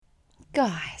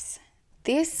Guys,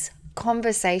 this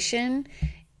conversation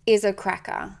is a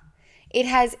cracker. It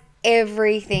has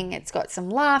everything. It's got some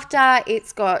laughter.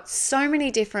 It's got so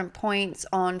many different points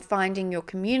on finding your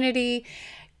community,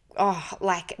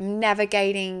 like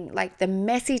navigating like the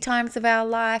messy times of our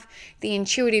life, the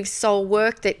intuitive soul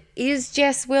work that is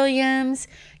Jess Williams.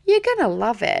 You're going to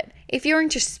love it. If you're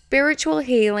into spiritual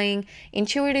healing,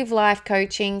 intuitive life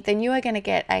coaching, then you are going to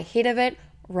get a hit of it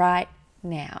right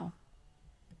now.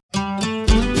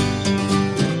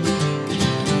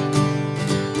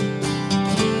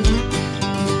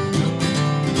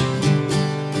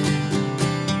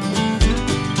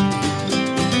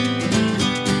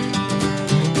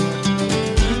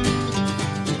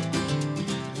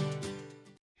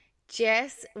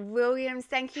 Jess Williams,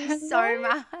 thank you so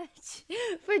much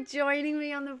for joining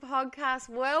me on the podcast.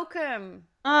 Welcome.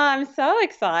 Oh, I'm so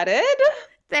excited.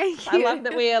 Thank you. I love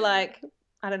that we are like,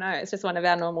 I don't know, it's just one of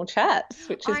our normal chats,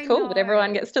 which is cool, but know.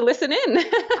 everyone gets to listen in.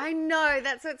 I know,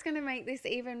 that's what's going to make this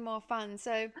even more fun.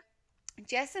 So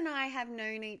Jess and I have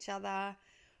known each other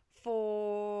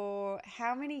for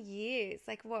how many years?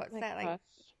 Like what's that, like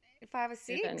 5 or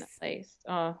 6? 7 at least.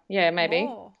 Oh, yeah, maybe.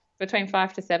 More. Between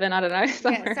 5 to 7, I don't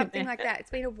know. Yeah, something like that. It's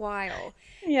been a while.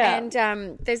 Yeah.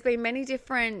 And there's been many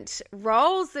different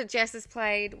roles that Jess has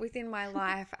played within my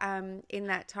life in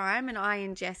that time, and I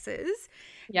in Jess's.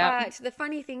 Yeah. But the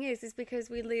funny thing is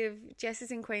because Jess is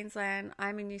in Queensland,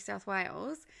 I'm in New South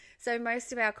Wales. So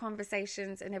most of our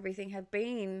conversations and everything have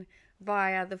been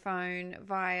via the phone,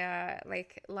 via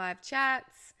like live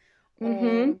chats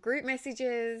or group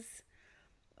messages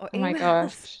or emails. Oh my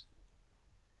gosh.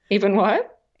 Even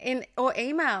what? Or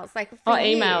emails, like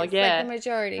email, years, yeah. like the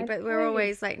majority, but we're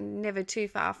always like never too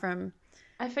far from.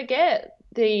 I forget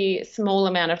the small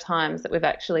amount of times that we've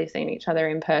actually seen each other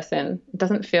in person. It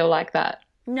doesn't feel like that.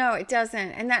 No, it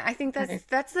doesn't, and I think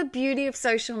that's the beauty of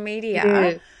social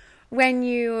media. When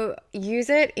you use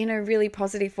it in a really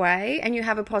positive way and you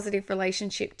have a positive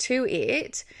relationship to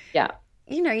it. Yeah.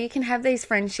 You know, you can have these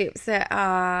friendships that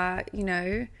are,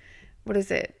 what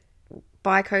is it?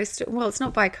 Bi-coastal. Well, it's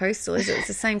not bi-coastal, is it? It's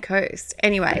the same coast.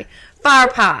 Anyway, far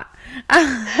apart.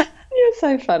 You're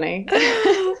so funny.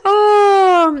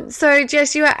 So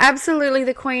Jess, you are absolutely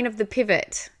the queen of the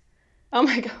pivot. Oh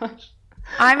my gosh.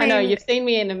 I know you've seen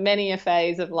me in many a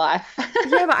phase of life.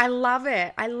 Yeah, but I love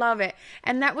it. I love it.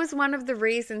 And that was one of the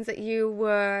reasons that you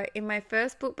were in my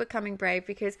first book, Becoming Brave,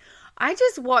 because I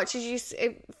just watch as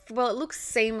it looks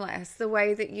seamless, the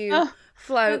way that you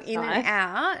flow in and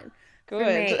out.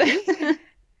 Good. For me.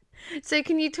 So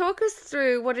can you talk us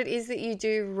through what it is that you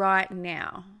do right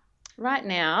now? Right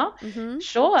now?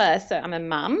 Sure. So I'm a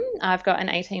mum. I've got an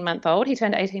 18-month-old. He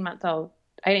turned 18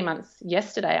 months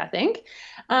yesterday, I think.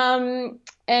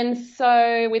 And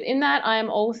so within that, I am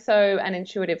also an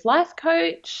intuitive life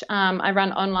coach. I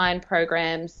run online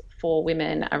programs for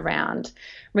women around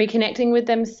reconnecting with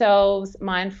themselves,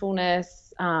 mindfulness,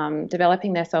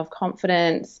 developing their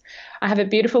self-confidence. I have a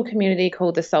beautiful community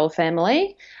called the Soul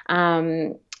Family.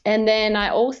 And then I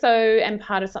also am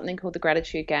part of something called the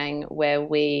Gratitude Gang, where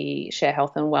we share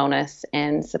health and wellness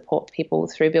and support people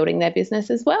through building their business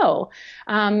as well.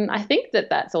 I think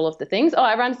that's all of the things.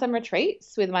 I run some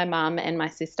retreats with my mum and my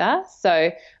sister.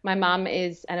 So my mum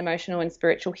is an emotional and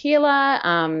spiritual healer,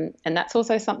 and that's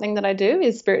also something that I do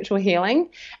is spiritual healing.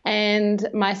 And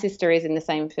my sister is in the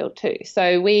same field too.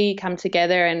 So we come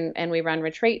together and we run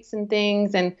retreats and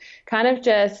things and kind of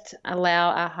just allow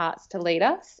our hearts to lead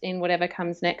us in whatever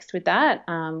comes next with that,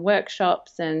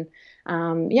 workshops and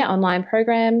online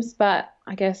programs. But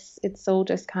I guess it's all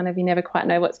just kind of, you never quite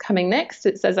know what's coming next.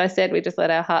 It's, as I said, we just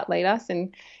let our heart lead us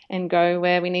and go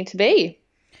where we need to be.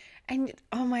 And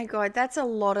oh my God, that's a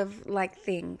lot of like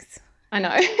things. I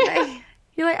know.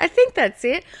 You're like, I think that's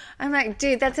it. I'm like,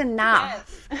 dude, that's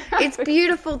enough. Yes. It's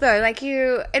beautiful though. Like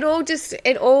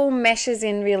it all meshes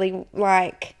in really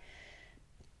like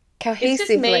cohesively. It's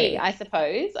just me, I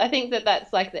suppose. I think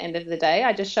that's like the end of the day.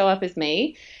 I just show up as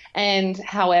me, and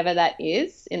however that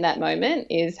is in that moment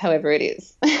is however it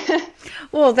is.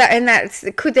 Well,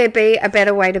 could there be a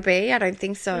better way to be? I don't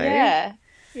think so. Yeah.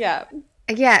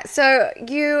 Yeah. So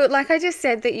you, like I just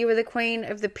said, that you were the queen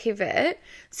of the pivot.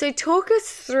 So talk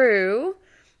us through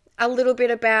a little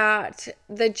bit about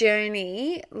the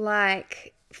journey,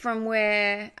 like from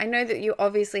where I know that you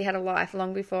obviously had a life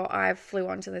long before I flew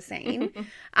onto the scene,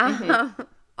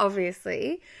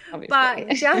 obviously, but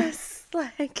just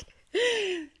like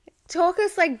talk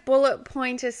us like bullet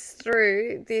point us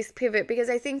through this pivot, because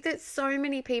I think that so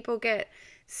many people get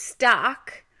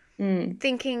stuck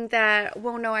thinking that,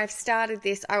 well, no, I've started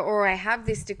this or I have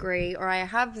this degree or I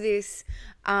have this,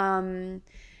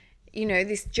 you know,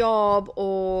 this job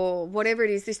or whatever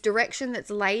it is, this direction that's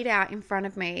laid out in front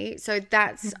of me. So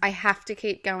that's, I have to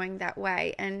keep going that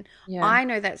way. And I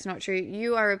know that's not true.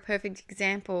 You are a perfect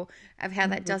example of how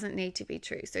that doesn't need to be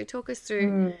true. So talk us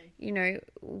through, you know,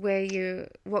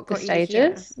 what got you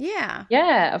here. Yeah.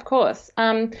 Yeah, of course.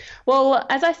 Well,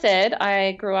 as I said,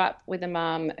 I grew up with a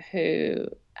mum who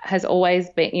has always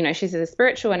been, you know, she's a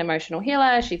spiritual and emotional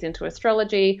healer. She's into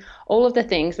astrology, all of the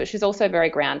things, but she's also very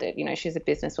grounded. You know, she's a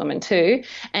businesswoman too.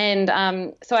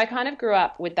 And so I kind of grew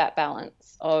up with that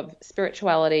balance of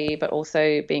spirituality, but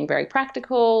also being very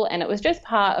practical. And it was just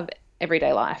part of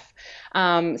everyday life.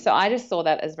 So I just saw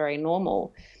that as very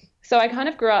normal. So I kind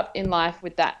of grew up in life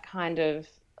with that kind of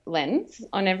lens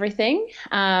on everything.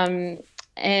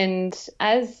 And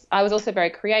as I was also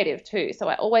very creative too. So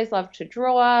I always loved to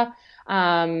draw,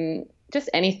 just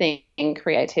anything in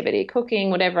creativity,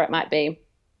 cooking, whatever it might be.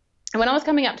 And when I was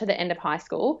coming up to the end of high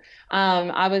school,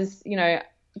 I was, you know,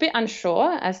 a bit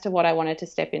unsure as to what I wanted to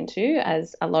step into,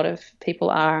 as a lot of people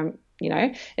are. You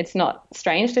know, it's not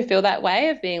strange to feel that way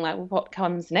of being like, well, what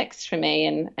comes next for me,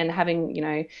 and having, you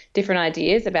know, different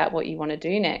ideas about what you want to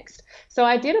do next. So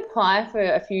I did apply for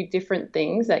a few different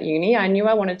things at uni. I knew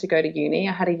I wanted to go to uni.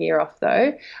 I had a year off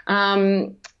though.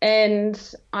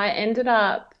 And I ended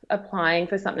up applying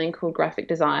for something called graphic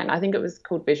design. I think it was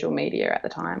called visual media at the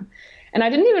time. And I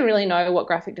didn't even really know what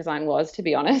graphic design was, to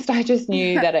be honest. I just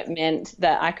knew that it meant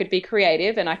that I could be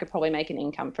creative and I could probably make an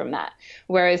income from that.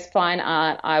 Whereas fine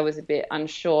art, I was a bit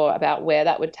unsure about where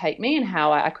that would take me and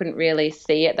how I couldn't really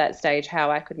see at that stage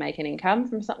how I could make an income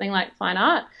from something like fine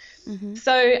art.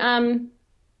 So,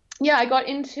 I got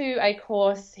into a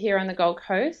course here on the Gold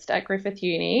Coast at Griffith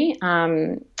Uni,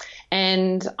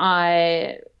 and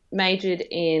I majored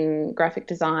in graphic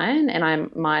design and I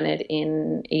minored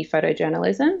in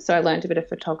e-photojournalism. So I learned a bit of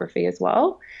photography as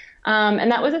well.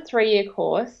 And that was a 3-year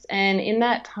course. And in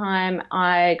that time,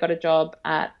 I got a job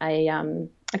at a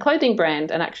clothing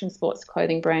brand, an action sports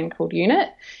clothing brand called Unit,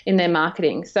 in their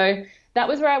marketing. So that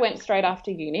was where I went straight after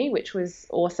uni, which was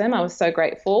awesome. I was so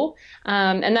grateful.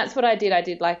 And that's what I did. I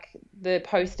did like the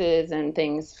posters and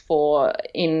things for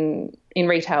in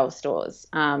retail stores.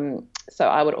 So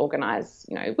I would organize,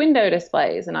 you know, window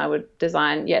displays, and I would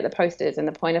design, the posters and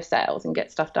the point of sales and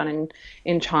get stuff done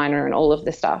in China and all of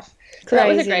the stuff. So that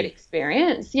was a great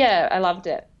experience. Yeah, I loved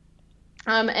it.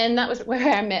 And that was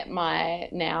where I met my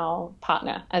now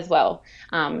partner as well,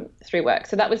 through work.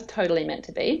 So that was totally meant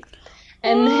to be.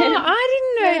 And then,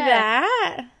 I didn't know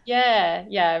that.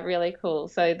 Yeah, really cool.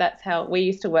 So that's how we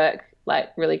used to work,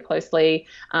 like really closely.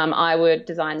 I would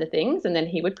design the things and then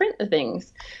he would print the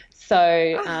things.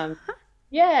 So,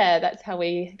 that's how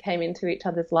we came into each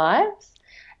other's lives.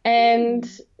 And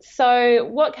so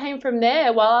what came from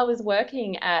there, while I was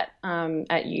working at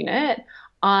Unit,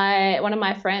 one of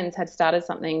my friends had started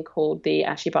something called the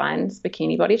Ashy Bynes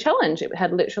Bikini Body Challenge. It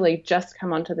had literally just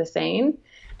come onto the scene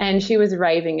and she was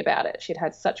raving about it. She'd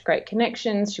had such great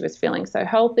connections. She was feeling so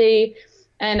healthy.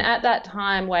 And at that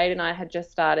time, Wade and I had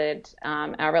just started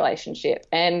our relationship.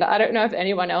 And I don't know if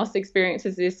anyone else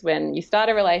experiences this, when you start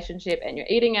a relationship and you're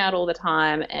eating out all the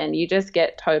time and you just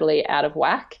get totally out of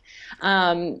whack.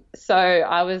 So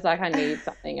I was like, I need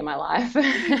something in my life.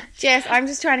 Jess, I'm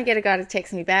just trying to get a guy to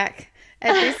text me back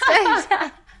at this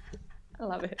stage. I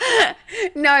love it.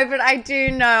 No, but I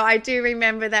do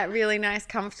remember that really nice,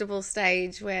 comfortable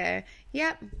stage where,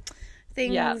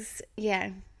 things,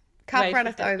 cup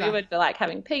runneth over. We would be like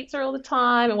having pizza all the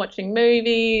time and watching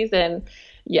movies, and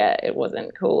it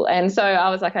wasn't cool. And so I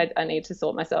was like, I need to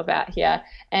sort myself out here.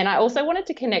 And I also wanted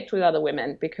to connect with other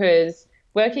women, because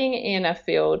working in a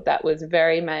field that was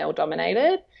very male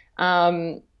dominated,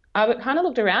 I kind of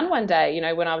looked around one day, you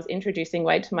know, when I was introducing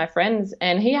Wade to my friends,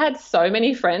 and he had so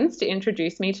many friends to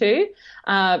introduce me to,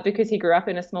 because he grew up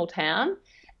in a small town.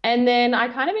 And then I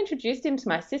kind of introduced him to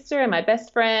my sister and my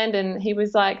best friend, and he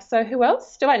was like, so who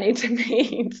else do I need to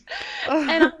meet?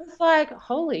 And I was like,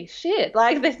 holy shit,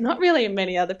 like there's not really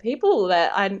many other people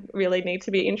that I really need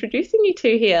to be introducing you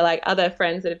to here, like other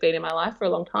friends that have been in my life for a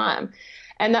long time.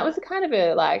 And that was a kind of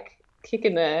a like kick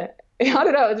in the, I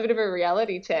don't know, it was a bit of a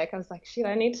reality check. I was like, shit,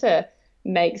 I need to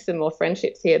make some more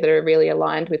friendships here that are really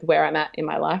aligned with where I'm at in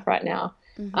my life right now.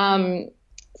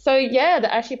 So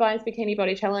the Ashy Bynes Bikini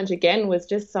Body Challenge again was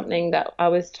just something that I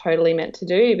was totally meant to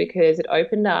do, because it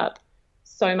opened up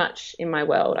so much in my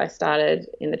world. I started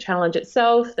in the challenge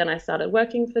itself, then I started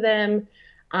working for them,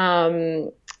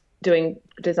 doing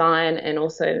design and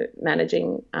also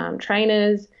managing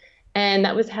trainers, and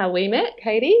that was how we met,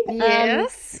 Katie.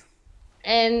 Yes.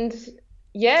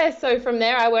 So from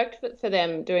there I worked for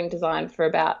them doing design for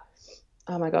about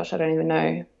oh my gosh, I don't even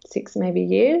know, 6 maybe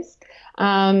years.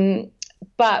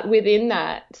 But within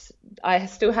that, I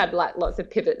still had like lots of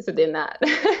pivots within that.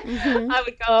 I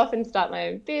would go off and start my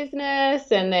own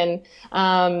business, and then,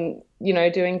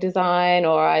 doing design,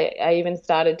 or I even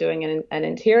started doing an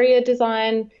interior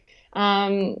design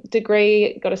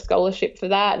degree, got a scholarship for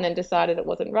that, and then decided it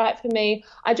wasn't right for me.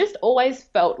 I just always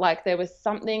felt like there was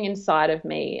something inside of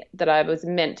me that I was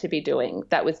meant to be doing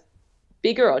that was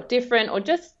bigger or different, or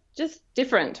just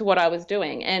different to what I was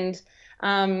doing. And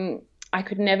I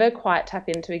could never quite tap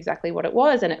into exactly what it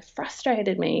was, and it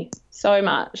frustrated me so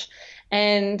much.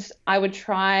 And I would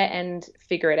try and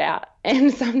figure it out.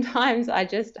 And sometimes I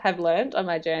just have learned on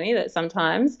my journey that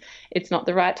sometimes it's not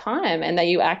the right time, and that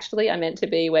you actually are meant to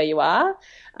be where you are.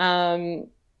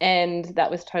 And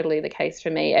that was totally the case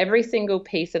for me. Every single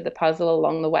piece of the puzzle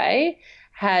along the way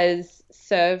has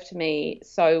served me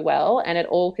so well, and it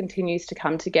all continues to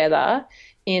come together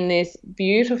in this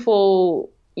beautiful,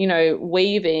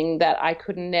 weaving that I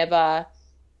could never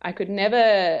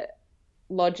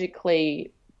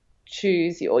logically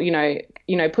choose or,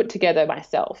 put together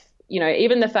myself.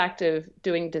 Even the fact of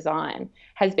doing design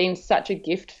has been such a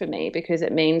gift for me, because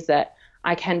it means that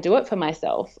I can do it for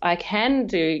myself. I can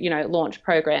do, launch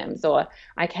programs, or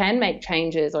I can make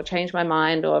changes or change my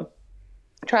mind or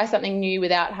try something new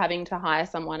without having to hire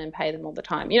someone and pay them all the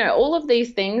time. All of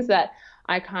these things that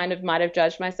I kind of might have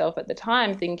judged myself at the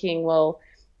time, thinking, well,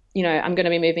 I'm going to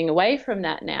be moving away from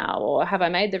that now, or have I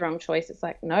made the wrong choice? It's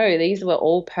like, no, these were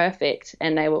all perfect,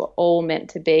 and they were all meant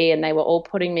to be, and they were all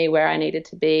putting me where I needed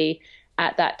to be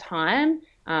at that time,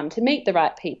 to meet the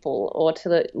right people, or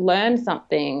to learn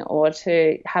something, or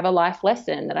to have a life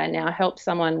lesson that I now help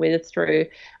someone with through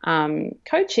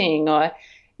coaching. Or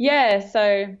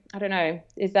so I don't know.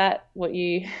 Did that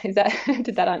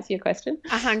answer your question?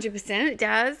 100% it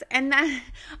does. And that,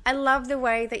 I love the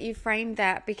way that you framed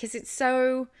that, because it's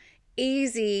so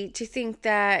easy to think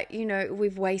that,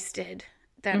 we've wasted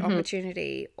that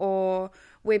opportunity, or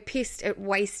we're pissed at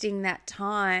wasting that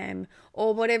time,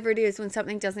 or whatever it is, when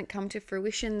something doesn't come to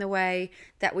fruition the way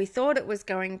that we thought it was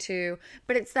going to.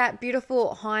 But it's that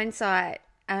beautiful hindsight,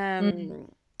 when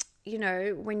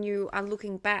you are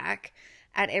looking back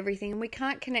at everything, and we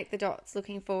can't connect the dots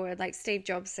looking forward, like Steve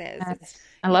Jobs says.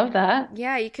 I love that.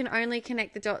 Yeah, you can only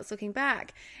connect the dots looking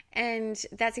back, and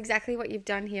that's exactly what you've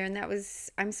done here. And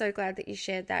I'm so glad that you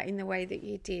shared that in the way that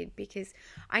you did, because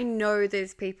I know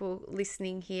there's people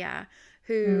listening here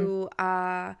who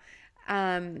are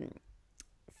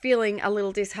feeling a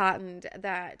little disheartened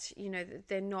that that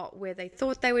they're not where they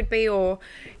thought they would be, or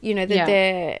that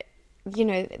they're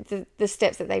the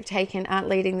steps that they've taken aren't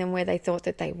leading them where they thought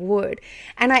that they would.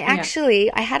 And I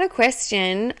had a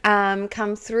question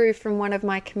come through from one of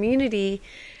my community,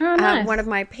 nice. One of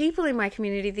my people in my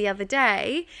community the other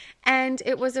day, and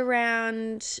it was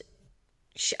around,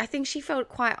 I think she felt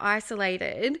quite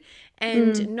isolated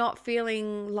and not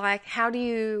feeling like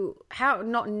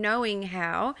not knowing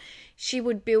how she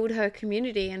would build her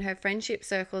community and her friendship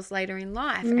circles later in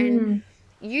life. And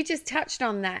you just touched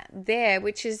on that there,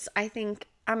 which is, I think,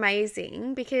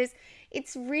 amazing, because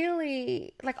it's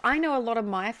really, like, I know a lot of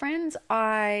my friends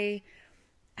I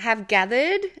have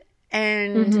gathered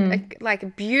and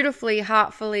like beautifully,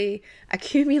 heartfully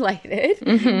accumulated,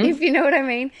 if you know what I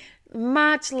mean,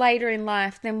 much later in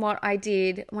life than what I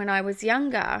did when I was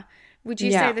younger. Would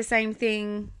you say the same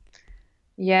thing?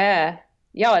 Yeah,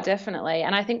 definitely.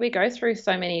 And I think we go through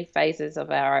so many phases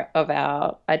of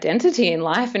our identity in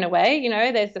life, in a way.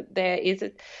 There is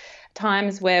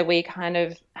times where we kind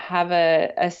of have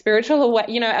a spiritual,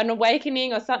 an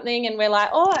awakening or something, and we're like,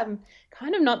 oh, I'm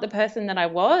kind of not the person that I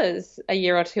was a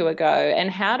year or two ago.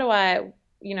 And how do I,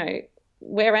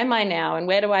 where am I now, and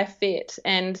where do I fit?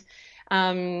 And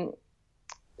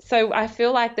so I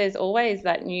feel like there's always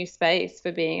that new space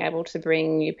for being able to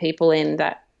bring new people in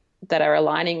that are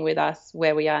aligning with us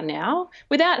where we are now,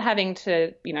 without having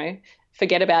to,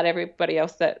 forget about everybody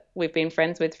else that we've been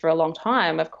friends with for a long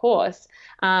time, of course.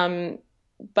 But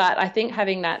I think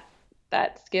having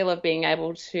that skill of being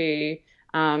able to,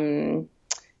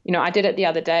 I did it the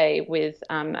other day with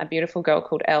a beautiful girl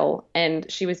called Elle, and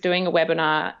she was doing a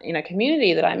webinar in a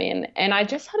community that I'm in, and I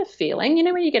just had a feeling,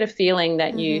 when you get a feeling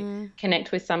that you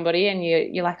connect with somebody and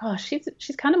you're like, oh, she's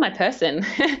kind of my person.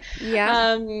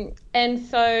 Yeah. And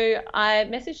so I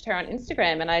messaged her on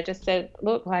Instagram, and I just said,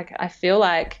 look, like, I feel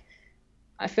like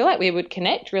we would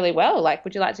connect really well. Like,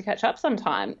 would you like to catch up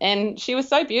sometime? And she was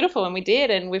so beautiful, and we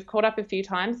did, and we've caught up a few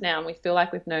times now, and we feel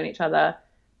like we've known each other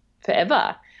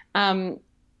forever.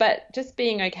 But just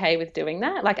being okay with doing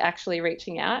that, like actually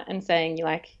reaching out and saying,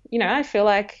 I feel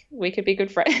like we could be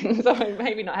good friends, or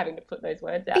maybe not having to put those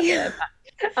words out there.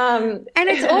 And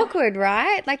it's awkward,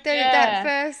 right? Like that Yeah.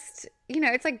 first,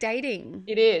 it's like dating.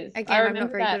 It is. Again, I I'm not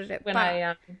remember very that good at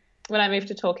it, when I moved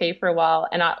to Torquay for a while,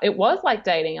 and it was like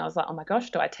dating. I was like, oh my gosh,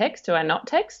 do I text? Do I not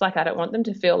text? Like, I don't want them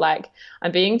to feel like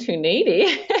I'm being too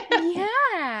needy.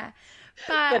 yeah.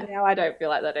 But now I don't feel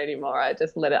like that anymore. I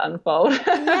just let it unfold.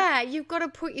 Yeah, you've got to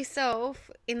put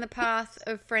yourself in the path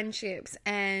of friendships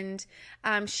and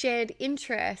shared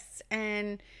interests.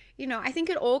 And, I think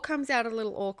it all comes out a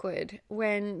little awkward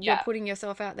when you're putting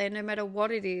yourself out there, no matter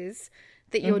what it is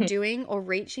that you're doing or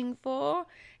reaching for.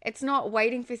 It's not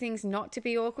waiting for things not to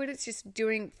be awkward. It's just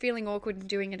feeling awkward and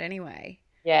doing it anyway.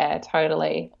 Yeah,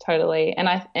 totally, totally.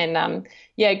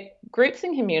 Yeah, groups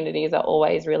and communities are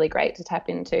always really great to tap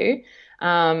into.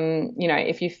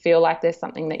 If you feel like there's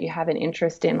something that you have an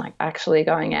interest in, like actually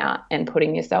going out and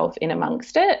putting yourself in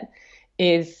amongst it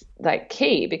is like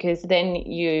key, because then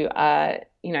you are,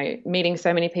 meeting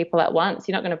so many people at once.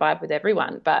 You're not going to vibe with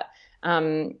everyone, but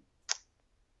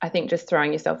I think just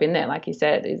throwing yourself in there, like you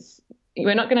said,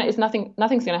 nothing's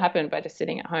going to happen by just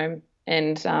sitting at home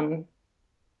and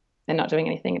not doing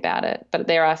anything about it. But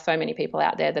there are so many people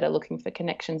out there that are looking for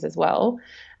connections as well.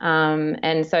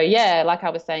 And so, yeah, like I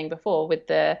was saying before, with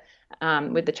the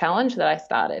challenge that I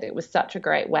started, it was such a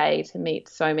great way to meet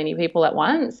so many people at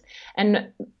once.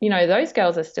 And, those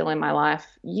girls are still in my life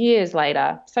years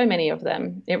later, so many of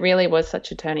them. It really was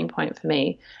such a turning point for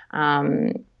me.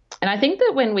 And I think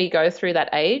that when we go through that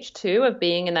age too of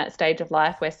being in that stage of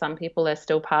life where some people are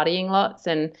still partying lots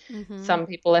and some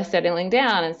people are settling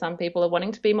down and some people are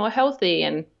wanting to be more healthy.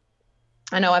 And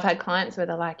I know I've had clients where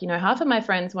they're like, half of my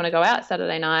friends want to go out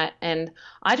Saturday night and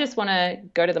I just want to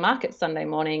go to the market Sunday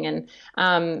morning.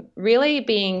 And really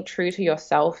being true to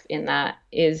yourself in that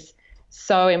is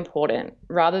so important,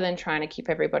 rather than trying to keep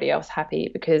everybody else happy,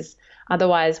 because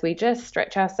otherwise we just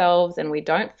stretch ourselves and we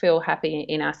don't feel happy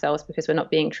in ourselves because we're not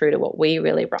being true to what we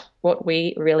really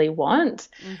want.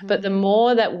 But the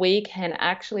more that we can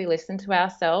actually listen to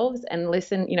ourselves and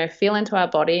listen, feel into our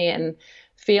body and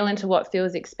feel into what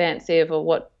feels expansive or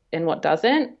what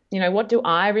doesn't, what do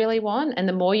I really want? And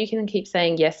the more you can keep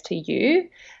saying yes to you,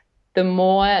 the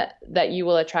more that you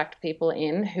will attract people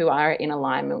in who are in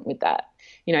alignment with that.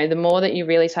 The more that you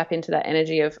really tap into that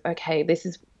energy of, okay, this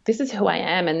is who I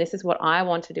am and this is what I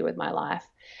want to do with my life,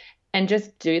 and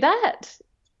just do that,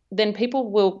 then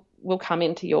people will come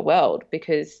into your world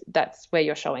because that's where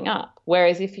you're showing up.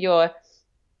 Whereas if you're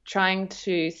trying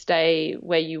to stay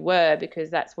where you were because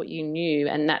that's what you knew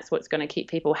and that's what's going to keep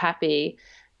people happy,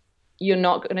 you're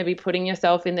not going to be putting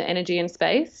yourself in the energy and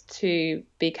space to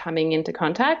be coming into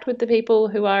contact with the people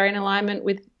who are in alignment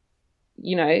with,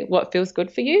 what feels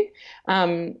good for you.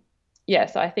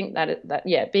 So I think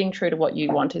that being true to what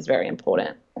you want is very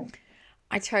important.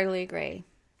 I totally agree.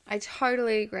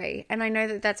 And I know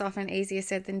that that's often easier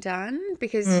said than done,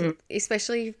 because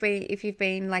especially if you've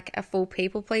been like a full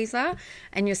people pleaser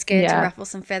and you're scared to ruffle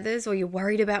some feathers, or you're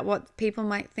worried about what people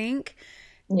might think.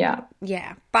 Yeah.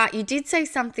 But you did say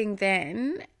something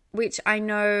then, which I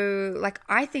know, like,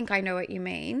 I think I know what you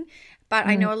mean, but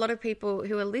I know a lot of people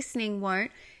who are listening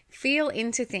won't feel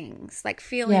into things, like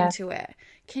feel into it.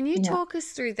 Can you talk us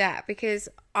through that? Because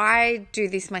I do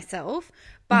this myself,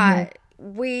 but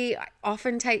we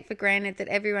often take for granted that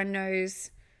everyone knows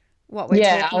what we're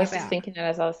talking about. Yeah, I was just thinking that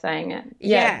as I was saying it.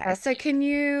 Yeah. So can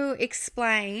you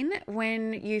explain,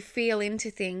 when you feel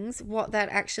into things, what that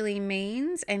actually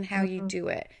means and how you do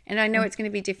it? And I know it's going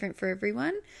to be different for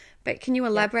everyone, but can you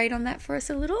elaborate on that for us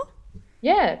a little?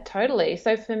 Yeah, totally.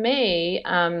 So for me,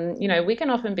 we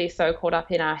can often be so caught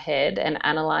up in our head and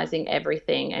analyzing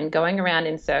everything and going around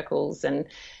in circles and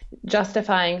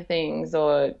justifying things,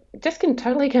 or just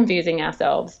totally confusing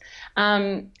ourselves.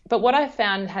 But what I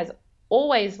found has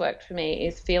always worked for me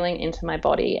is feeling into my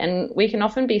body. And we can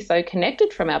often be so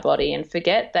connected from our body and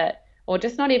forget that, or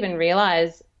just not even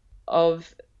realize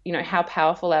of, how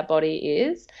powerful our body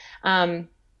is.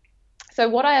 So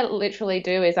what I literally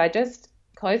do is I just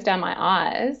close down my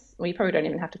eyes. Well, you probably don't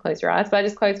even have to close your eyes, but I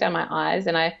just close down my eyes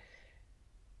and I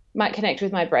might connect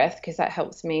with my breath, because that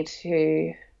helps me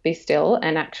to be still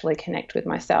and actually connect with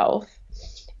myself.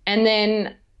 And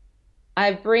then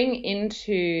I bring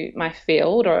into my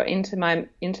field, or into my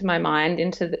mind,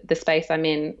 into the space I'm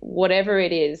in, whatever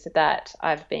it is that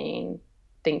I've been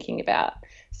thinking about.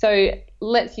 So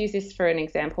let's use this for an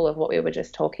example of what we were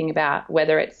just talking about,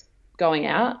 whether it's going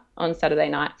out on Saturday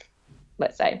night,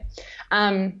 let's say.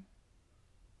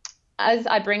 As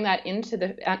I bring that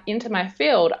into my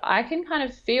field, I can kind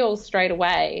of feel straight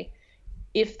away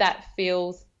if that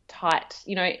feels tight.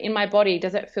 In my body,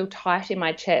 does it feel tight in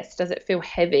my chest? Does it feel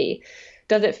heavy?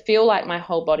 Does it feel like my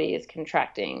whole body is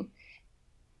contracting?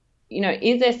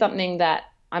 is there something that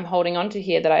I'm holding on to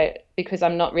here because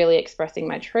I'm not really expressing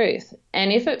my truth?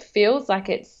 And if it feels like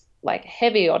it's like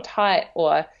heavy or tight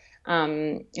or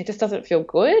it just doesn't feel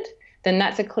good, then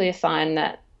that's a clear sign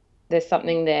that there's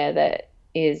something there that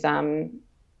is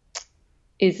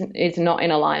not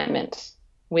in alignment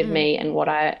with me and what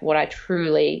I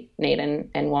truly need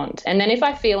and want. And then if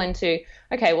I feel into,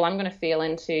 okay, well, I'm going to feel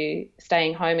into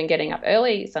staying home and getting up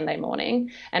early Sunday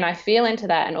morning, and I feel into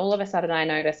that, and all of a sudden I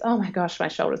notice, oh my gosh, my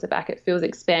shoulders are back. It feels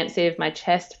expansive. My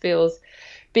chest feels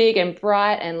big and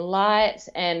bright and light,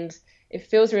 and it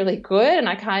feels really good, and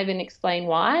I can't even explain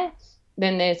why.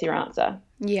 Then there's your answer.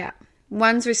 Yeah.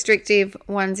 One's restrictive,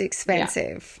 one's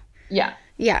expansive. Yeah.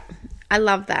 Yeah. I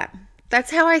love that.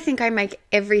 That's how I think I make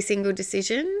every single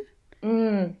decision.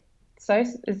 So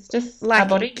it's just like our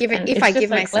body. If I give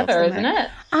myself clever, isn't it?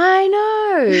 I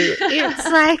know. It's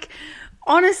like,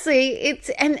 honestly,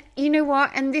 and you know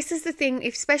what? And this is the thing,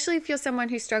 especially if you're someone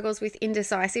who struggles with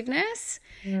indecisiveness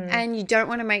and you don't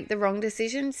want to make the wrong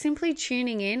decision, simply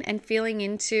tuning in and feeling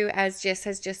into, as Jess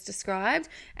has just described,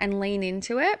 and lean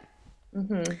into it.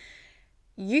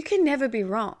 You can never be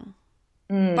wrong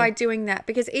by doing that,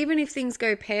 because even if things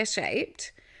go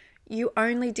pear-shaped, you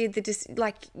only did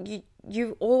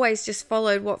you always just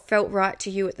followed what felt right to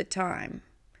you at the time.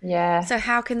 Yeah. So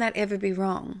how can that ever be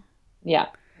wrong? Yeah.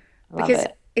 Because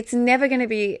it's never going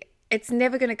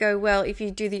to go well if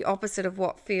you do the opposite of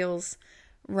what feels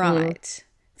right.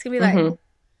 It's going to be like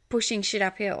pushing shit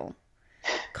uphill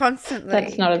constantly.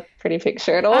 That's not a pretty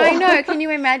picture at all. I know. Can you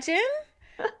imagine?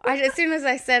 As soon as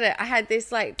I said it, I had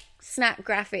this like snap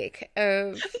graphic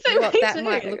of what that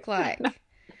might look like.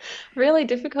 Really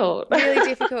difficult. Really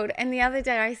difficult. And the other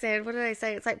day I said, what did I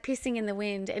say? It's like pissing in the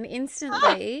wind. And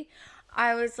instantly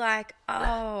I was like,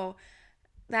 oh,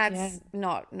 that's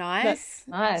not nice,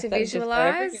 to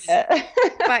visualize.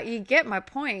 But you get my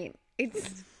point.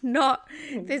 It's not,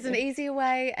 there's an easier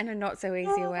way and a not so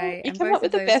easy way. You come up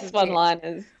with the best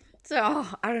one-liners. So,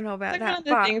 I don't know about that.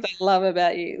 One of the things I love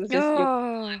about you.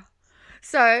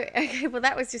 So, okay, well,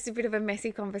 that was just a bit of a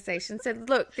messy conversation. So,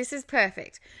 look, this is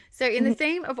perfect. So, in the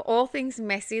theme of all things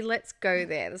messy, let's go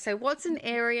there. So, what's an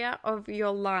area of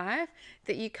your life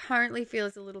that you currently feel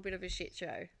is a little bit of a shit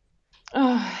show?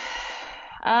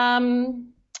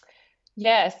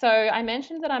 Yeah, so I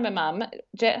mentioned that I'm a mum.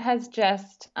 Jet has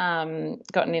just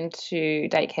gotten into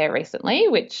daycare recently,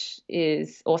 which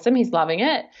is awesome. He's loving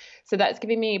it. So that's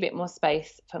giving me a bit more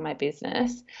space for my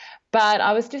business. But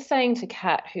I was just saying to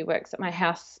Kat, who works at my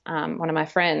house, one of my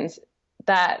friends,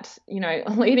 that,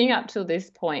 leading up to this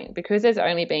point, because there's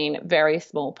only been very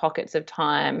small pockets of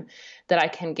time that I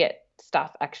can get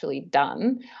stuff actually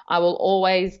done, I will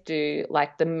always do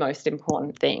like the most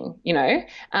important thing,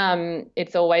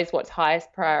 it's always what's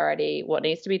highest priority, what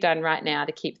needs to be done right now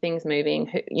to keep things moving,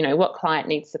 what client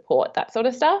needs support, that sort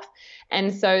of stuff.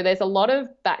 And so there's a lot of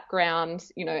background,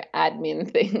 admin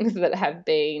things that have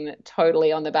been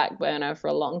totally on the back burner for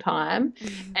a long time.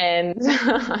 And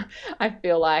I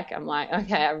feel like I'm like,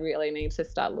 okay, I really need to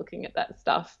start looking at that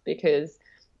stuff because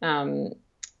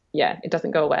it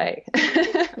doesn't go away,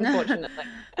 unfortunately.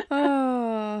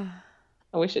 Oh,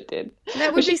 I wish it did.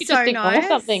 That would be so nice.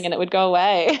 Something and it would go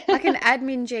away. Like an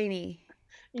admin genie.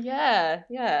 Yeah,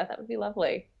 that would be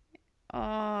lovely.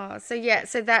 Oh,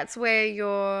 so that's where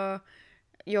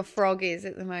your frog is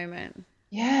at the moment.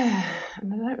 Yeah, I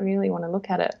don't really want to look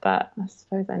at it, but I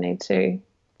suppose I need to.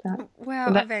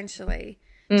 Well, eventually.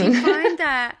 Do you find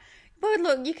that? Well,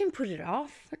 look, you can put it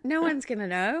off. No one's going to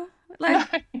know.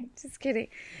 Like, just kidding.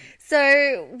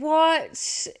 So why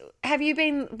have you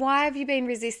been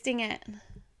resisting it?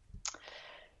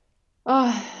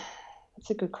 Oh, that's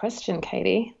a good question,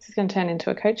 Katie. This is going to turn into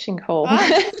a coaching call.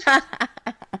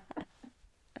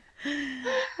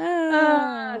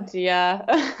 Oh dear.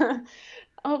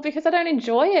 Because I don't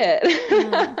enjoy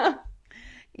it.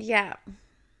 Yeah.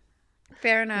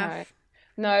 Fair enough.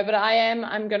 No, but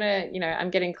I'm going to,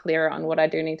 I'm getting clearer on what I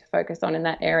do need to focus on in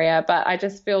that area. But I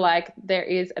just feel like there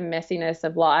is a messiness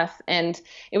of life. And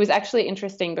it was actually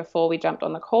interesting before we jumped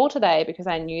on the call today because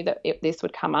I knew that this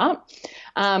would come up.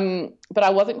 But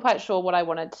I wasn't quite sure what I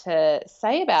wanted to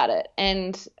say about it.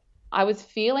 And I was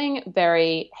feeling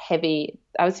very heavy.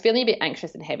 I was feeling a bit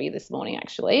anxious and heavy this morning,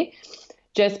 actually,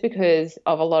 just because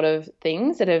of a lot of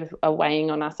things that are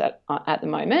weighing on us at the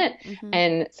moment,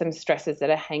 and some stresses that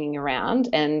are hanging around,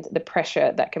 and the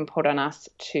pressure that can put on us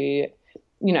to,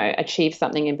 achieve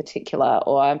something in particular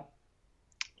or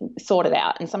sort it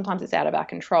out. And sometimes it's out of our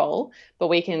control, but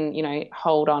we can,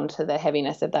 hold on to the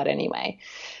heaviness of that anyway.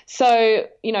 So,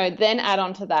 then add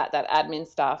on to that admin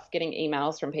stuff, getting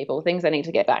emails from people, things I need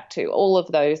to get back to, all of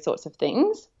those sorts of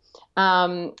things.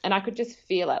 And I could just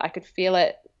feel it. I could feel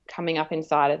it coming up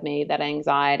inside of me, that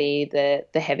anxiety,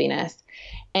 the heaviness.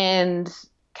 And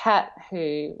Kat,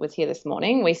 who was here this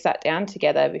morning, we sat down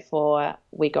together before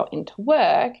we got into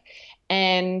work,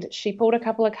 and she pulled a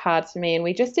couple of cards for me, and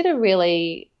we just did a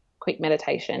really quick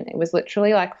meditation. It was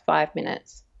literally like 5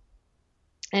 minutes.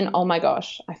 And oh my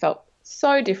gosh, I felt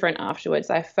so different afterwards.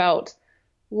 I felt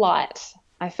light.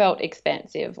 I felt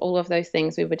expansive, all of those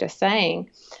things we were just saying.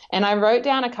 And I wrote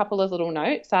down a couple of little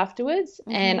notes afterwards,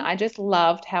 and I just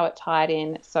loved how it tied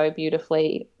in so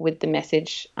beautifully with the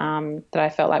message that I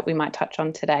felt like we might touch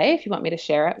on today, if you want me to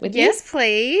share it with you. Yes,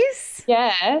 please.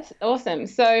 Yes, awesome.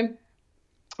 So,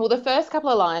 well, the first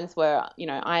couple of lines were,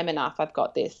 I am enough, I've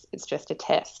got this, it's just a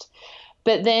test.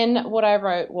 But then what I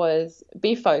wrote was,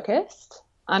 be focused,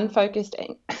 unfocused,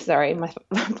 sorry, my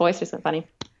voice just went funny.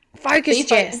 Focus,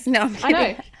 Jess. No, I'm I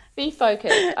know. Be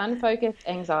focused. Unfocused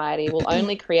anxiety will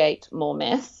only create more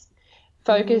mess.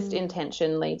 Focused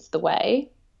intention leads the way.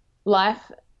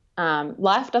 Life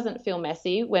doesn't feel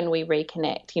messy when we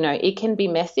reconnect. It can be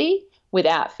messy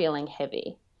without feeling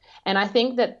heavy. And I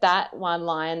think that one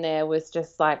line there was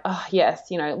just like, oh,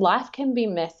 yes, life can be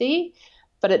messy,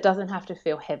 but it doesn't have to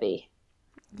feel heavy.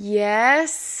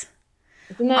 Yes.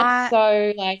 Isn't that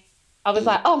so like, I was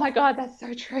like, oh my God, that's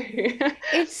so true.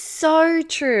 It's so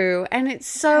true. And it's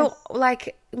so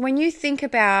like when you think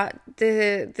about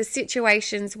the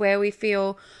situations where we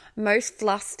feel most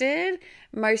flustered,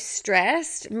 most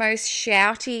stressed, most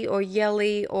shouty or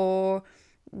yelly or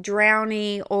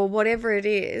drowny or whatever it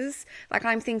is, like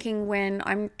I'm thinking when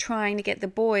I'm trying to get the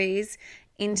boys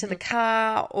into the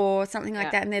car or something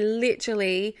like that, and they're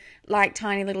literally like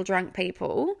tiny little drunk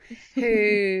people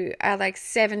who are like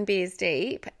 7 beers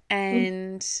deep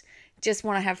and just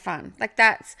want to have fun. Like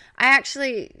I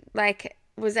actually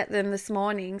was at them this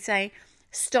morning saying,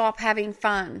 stop having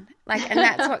fun. And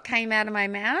that's what came out of my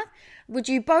mouth. Would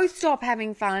you both stop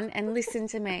having fun and listen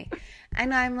to me?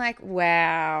 And I'm like,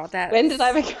 wow. When did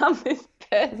I become this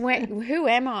person? Who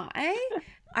am I?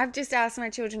 I've just asked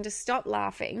my children to stop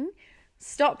laughing,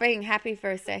 stop being happy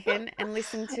for a second, and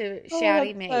listen to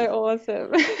shouty me. So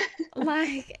awesome.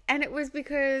 And it was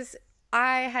because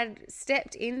I had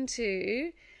stepped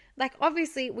into,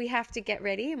 obviously we have to get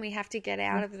ready and we have to get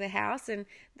out of the house, and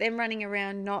them running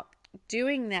around not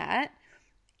doing that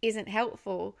isn't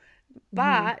helpful.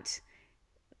 But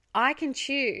I can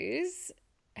choose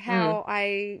how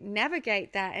I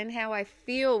navigate that and how I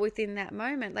feel within that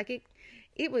moment.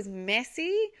 It was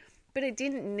messy, but it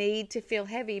didn't need to feel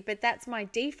heavy. But that's my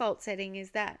default setting,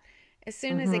 is that as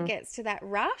soon as it gets to that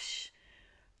rush,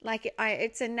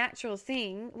 it's a natural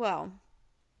thing. Well,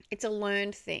 it's a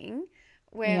learned thing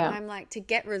where I'm like, to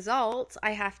get results,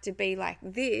 I have to be like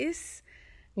this.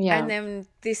 Yeah. And then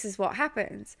this is what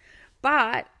happens.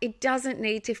 But it doesn't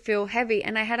need to feel heavy.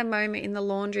 And I had a moment in the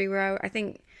laundry where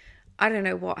I don't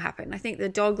know what happened. I think the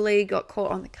dog lead got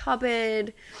caught on the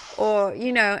cupboard or,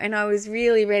 and I was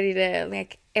really ready to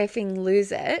effing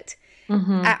lose it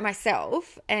at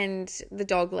myself and the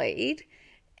dog lead.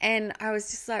 And I was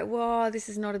just like, whoa, this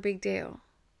is not a big deal.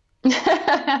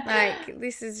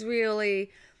 This is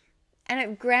really, and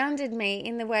it grounded me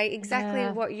in the way exactly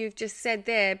what you've just said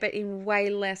there, but in way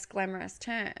less glamorous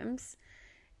terms.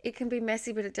 It can be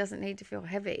messy, but it doesn't need to feel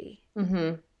heavy.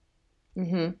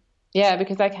 Yeah,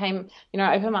 because I came,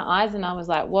 I opened my eyes and I was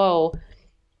like, whoa,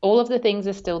 all of the things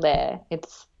are still there.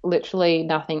 It's literally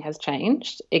nothing has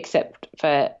changed except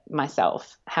for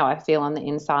myself, how I feel on the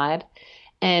inside.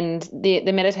 And the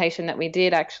meditation that we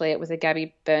did, actually, it was a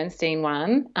Gabby Bernstein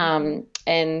one,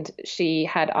 and she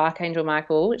had Archangel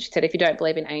Michael. She said, if you don't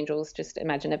believe in angels, just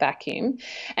imagine a vacuum.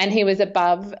 And he was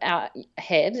above our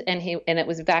head, and it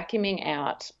was vacuuming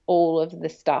out all of the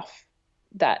stuff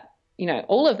that,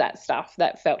 all of that stuff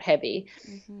that felt heavy,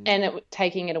 and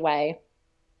taking it away.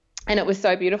 And it was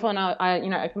so beautiful. And I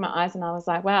opened my eyes and I was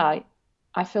like, wow,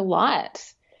 I feel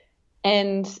light.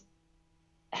 And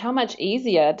how much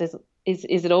easier is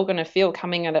it all going to feel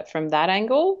coming at it from that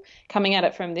angle, coming at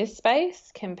it from this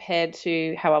space, compared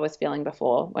to how I was feeling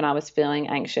before, when I was feeling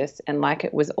anxious and like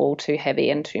it was all too heavy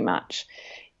and too much.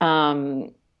 So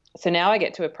now I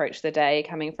get to approach the day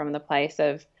coming from the place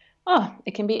of, oh,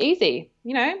 it can be easy.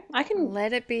 I can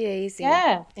let it be easy.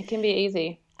 Yeah, it can be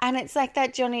easy. And it's like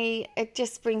that Johnny, it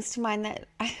just brings to mind that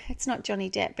it's not Johnny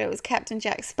Depp, but it was Captain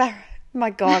Jack Sparrow. My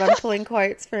God, I'm pulling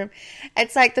quotes from him.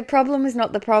 It's like the problem is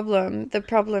not the problem. The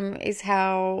problem is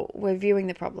how we're viewing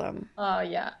the problem. Oh,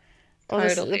 yeah.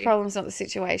 Totally. The problem's not the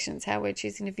situation. It's how we're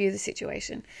choosing to view the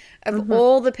situation. Of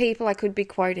all the people I could be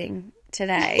quoting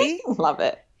today. Love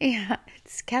it. Yeah,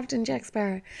 it's Captain Jack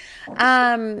Sparrow.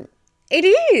 It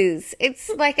is. It's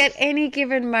like at any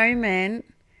given moment,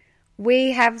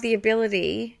 we have the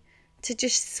ability to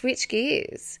just switch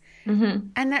gears. Mm-hmm.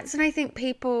 And that's when I think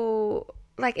people,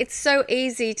 like, it's so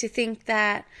easy to think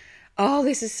that, oh,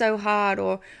 this is so hard,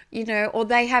 or, you know, or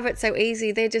they have it so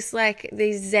easy. They're just like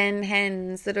these Zen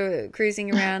hens that are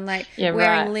cruising around, like, Yeah,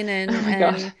 wearing right. linen Oh my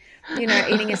and, gosh. you know,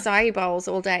 eating acai bowls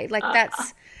all day. Like,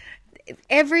 that's,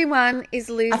 everyone is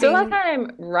I feel like losing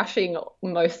I'm rushing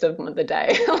most of the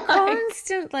day. Like,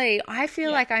 constantly. I feel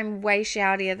yeah. like I'm way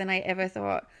shoutier than I ever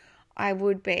thought I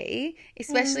would be,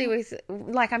 especially with,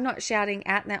 like, I'm not shouting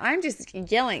at them. I'm just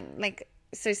yelling, like,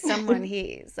 so someone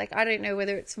hears. Like, I don't know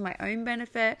whether it's for my own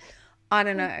benefit. I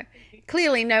don't know.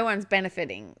 Clearly, no one's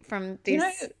benefiting from Do you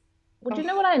know, this. well, do you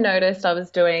know what I noticed I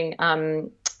was doing?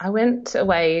 I went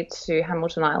away to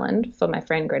Hamilton Island for my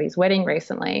friend Gretty's wedding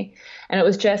recently, and it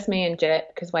was just me and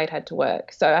Jet because Wade had to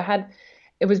work. So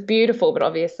it was beautiful, but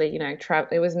obviously, you know,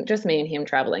 it wasn't just me and him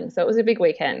traveling. So it was a big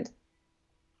weekend.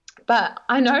 But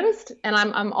I noticed, and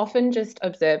I'm often just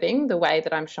observing the way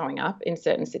that I'm showing up in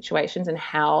certain situations and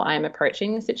how I'm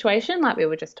approaching the situation, like we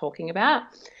were just talking about.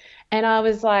 And I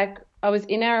was like, I was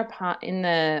in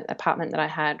the apartment that I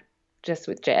had just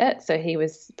with Jet. So he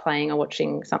was playing or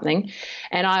watching something,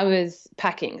 and I was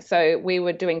packing. So we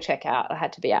were doing checkout. I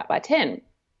had to be out by 10.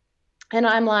 And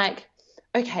I'm like,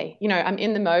 okay, you know, I'm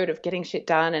in the mode of getting shit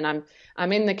done, and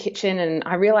I'm in the kitchen, and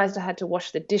I realized I had to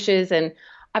wash the dishes, and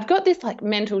I've got this like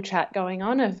mental chat going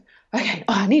on of, okay,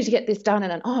 oh, I need to get this done,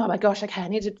 and then, oh my gosh, okay, I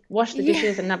need to wash the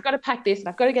dishes, and I've got to pack this, and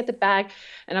I've got to get the bag,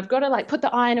 and I've got to like put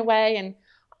the iron away, and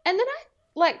then I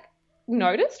like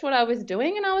noticed what I was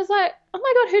doing, and I was like, oh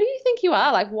my God, who do you think you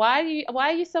are? Like, why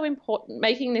are you so important,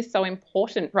 making this so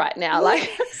important right now?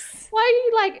 Like, Yes. why are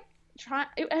you like trying?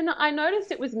 And I noticed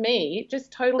it was me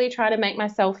just totally trying to make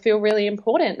myself feel really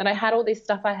important, that I had all this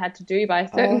stuff I had to do by a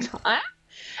certain time.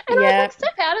 And I was like,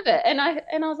 step out of it. And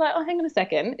I was like, oh, hang on a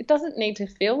second. It doesn't need to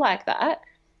feel like that.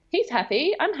 He's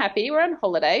happy. I'm happy. We're on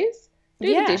holidays.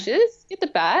 Do the dishes, get the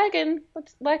bag, and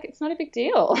it's not a big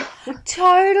deal.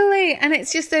 Totally. And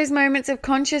it's just those moments of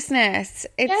consciousness.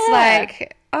 It's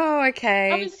like, oh,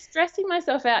 okay. I was stressing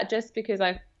myself out just because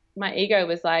my ego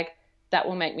was like, that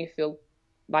will make me feel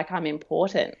like I'm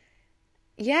important.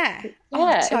 Yeah.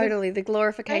 Oh, totally. The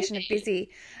glorification of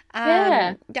busy.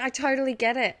 I totally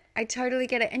get it.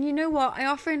 And you know what?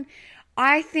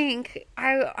 I think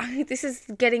this is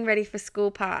getting ready for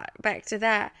school part, back to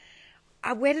that.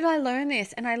 Where did I learn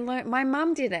this? And my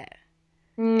mum did it.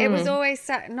 It was always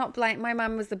not blame. My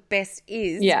mum was the best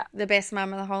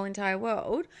mum in the whole entire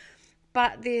world.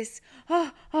 But this,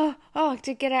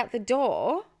 to get out the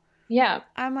door. Yeah.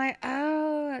 I'm like,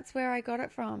 oh, that's where I got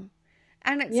it from.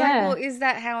 And it's like, well, is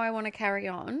that how I want to carry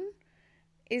on?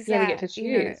 Is that, we get to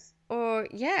choose. Or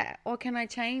can I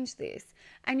change this?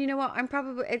 And you know what?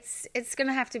 It's going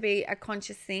to have to be a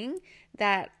conscious thing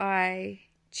that I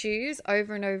choose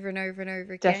over and over and over and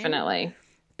over again. Definitely.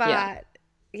 But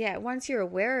once you're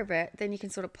aware of it, then you can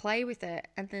sort of play with it,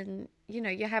 and then, you know,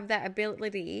 you have that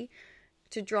ability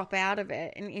to drop out of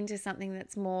it and into something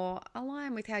that's more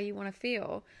aligned with how you want to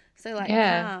feel. So like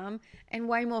calm and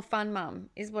way more fun, mum,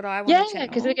 is what I want to channel. Yeah,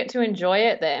 because we get to enjoy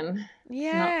it then.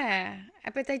 Yeah,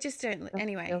 but they just don't.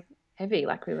 Anyway. Heavy,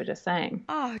 like we were just saying.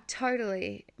 Oh,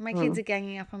 totally. My kids are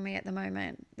ganging up on me at the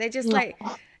moment. They're just like,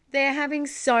 they're having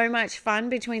so much fun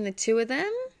between the two of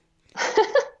them.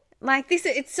 Like this,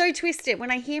 it's so twisted.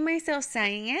 When I hear myself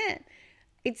saying it,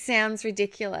 it sounds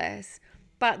ridiculous,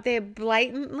 but they're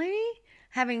blatantly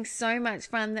having so much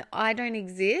fun that I don't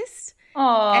exist.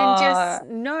 Oh, and just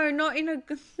not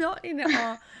in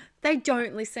a. They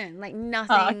don't listen. Like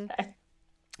nothing. Oh, okay.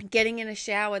 Getting in a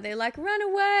shower, they're like, run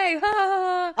away,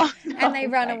 and they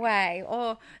run away.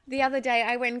 Or the other day,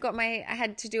 I went and got I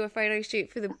had to do a photo shoot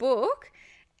for the book,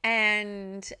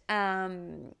 and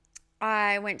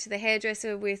I went to the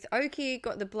hairdresser with Oki,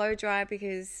 got the blow dry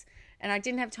and I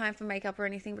didn't have time for makeup or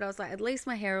anything, but I was like, at least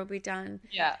my hair will be done.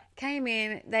 Yeah. Came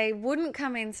in, they wouldn't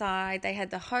come inside. They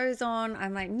had the hose on.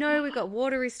 I'm like, no, we've got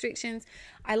water restrictions.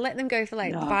 I let them go for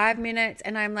 5 minutes,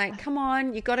 and I'm like, come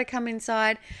on, you got to come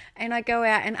inside. And I go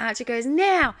out, and Archie goes,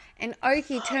 now. And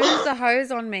Oki turns the hose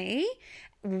on me,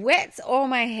 wets all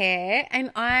my hair,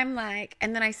 and I'm like,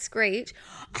 and then I screech,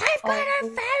 I've got a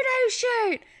photo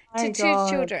shoot to two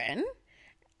children.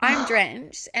 I'm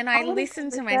drenched, and I listen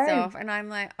to myself, and I'm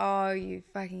like, oh, you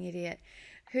fucking idiot.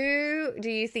 Who do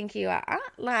you think you are?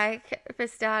 Like, for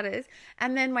starters.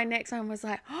 And then my next one was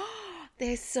like, oh,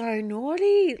 they're so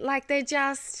naughty. Like, they're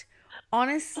just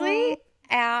honestly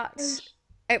out.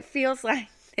 It feels like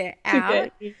they're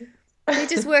out. They're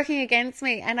just working against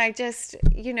me. And I just,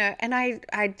 and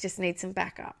I just need some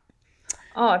backup.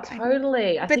 Oh,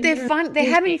 totally. I But think they're you're fun. They're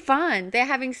having fun. They're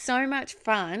having so much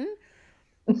fun,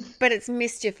 but it's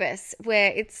mischievous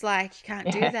where it's like, you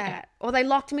can't do yeah. that. Or they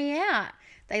locked me out.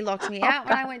 They locked me Oh out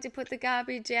when I God. went to put the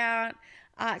garbage out.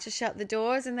 Archer shut the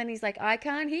doors and then he's like, I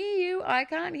can't hear you. I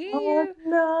can't hear Oh you.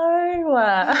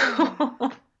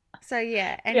 no. So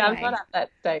yeah, Yeah, I'm not anyway. at that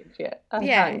stage yet. I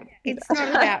Yeah, can't do it's not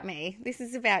that. about me. This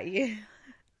is about you.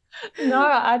 No,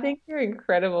 I think you're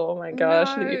incredible. Oh my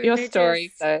gosh. No, Your they're stories,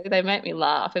 just, though, they make me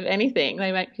laugh. If anything,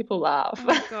 they make people laugh.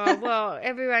 oh God. Well,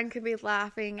 everyone could be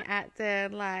laughing at the,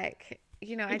 like,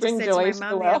 You I just bring said to joy my to the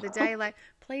mum the world. other day, like,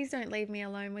 please don't leave me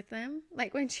alone with them.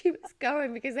 Like when she was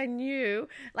going, because I knew,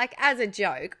 like, as a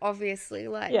joke, obviously,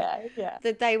 like, Yeah, yeah.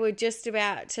 that they were just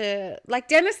about to, like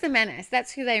Dennis the Menace.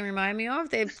 That's who they remind me of.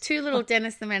 They're two little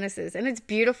Dennis the Menaces, and it's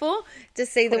beautiful to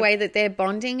see the way that they're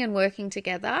bonding and working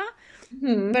together.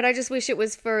 Hmm. But I just wish it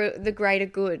was for the greater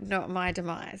good, not my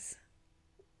demise.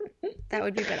 That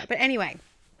would be better. But anyway,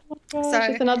 Gosh, so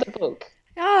it's another book.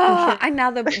 I'm sure.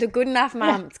 another the good enough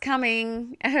mum. It's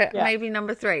coming. Yeah. Maybe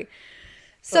number 3.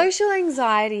 Social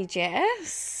anxiety,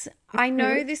 Jess. I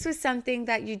know Mhm. this was something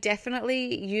that you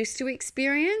definitely used to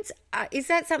experience. Is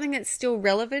that something that's still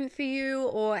relevant for you,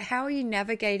 or how are you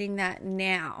navigating that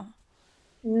now?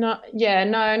 No,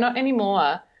 not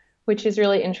anymore, which is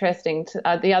really interesting.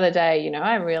 The other day,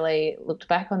 I really looked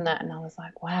back on that and I was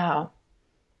like, wow,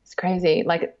 it's crazy.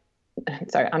 Like,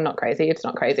 sorry, I'm not crazy. It's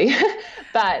not crazy,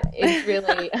 but it's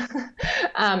really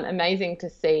amazing to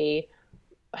see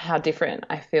how different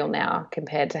I feel now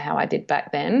compared to how I did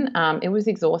back then. It was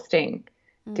exhausting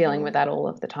dealing with that all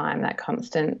of the time, that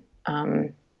constant,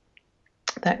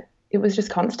 that it was just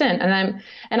constant.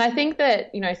 And I think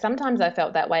that, sometimes I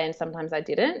felt that way and sometimes I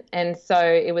didn't. And so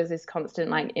it was this constant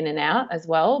like in and out as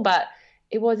well, but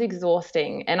it was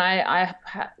exhausting. And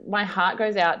my heart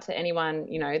goes out to anyone,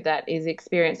 that is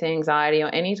experiencing anxiety or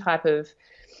any type of,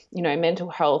 mental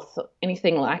health,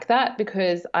 anything like that,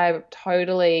 because I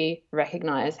totally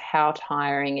recognize how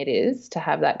tiring it is to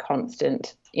have that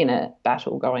constant inner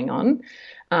battle going on.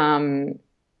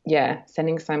 Yeah,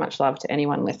 sending so much love to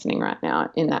anyone listening right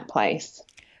now in that place.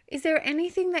 Is there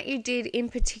anything that you did in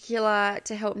particular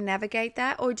to help navigate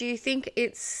that, or do you think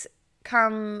it's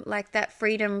come like that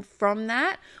freedom from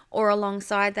that, or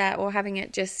alongside that, or having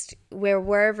it just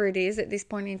wherever it is at this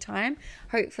point in time?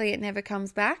 Hopefully, it never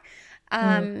comes back.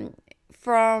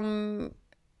 From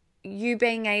you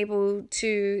being able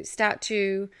to start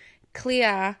to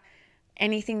clear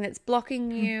anything that's blocking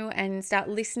you and start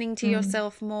listening to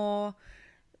yourself more.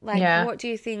 Like, Yeah. what do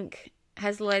you think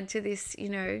has led to this,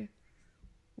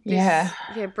 Yeah.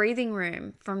 breathing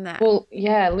room from that? Well,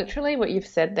 yeah, literally what you've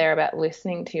said there about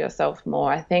listening to yourself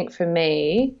more. I think for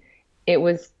me, it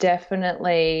was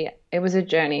a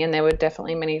journey, and there were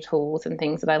definitely many tools and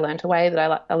things that I learned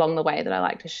along the way that I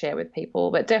like to share with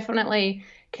people, but definitely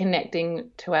connecting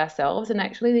to ourselves and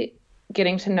actually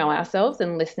getting to know ourselves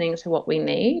and listening to what we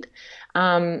need.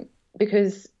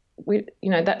 Because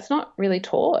that's not really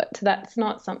taught. That's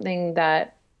not something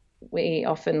that we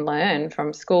often learn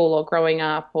from school or growing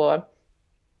up or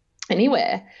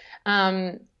anywhere.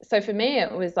 So for me,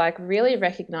 it was like really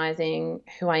recognizing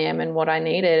who I am and what I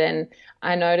needed. And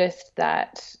I noticed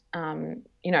that, I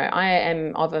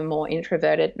am of a more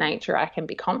introverted nature. I can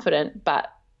be confident,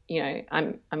 but,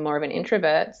 I'm more of an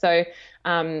introvert. So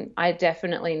I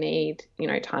definitely need,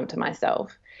 time to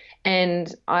myself.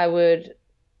 And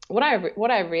what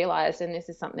I realized, and this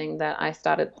is something that I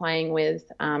started playing with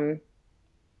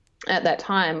at that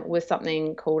time, was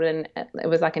something called it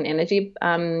was like an energy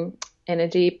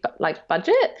like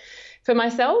budget for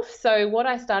myself. So what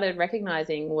I started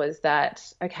recognizing was that,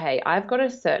 okay, I've got a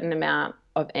certain amount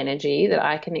of energy that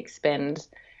I can expend,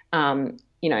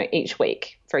 each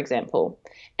week, for example.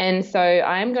 And so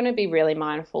I'm going to be really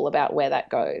mindful about where that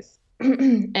goes.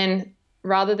 And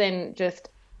rather than just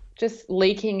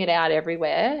leaking it out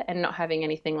everywhere and not having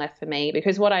anything left for me,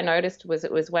 because what I noticed was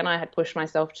it was when I had pushed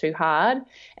myself too hard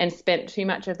and spent too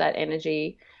much of that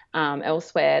energy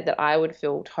elsewhere, that I would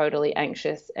feel totally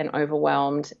anxious and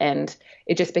overwhelmed, and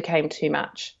it just became too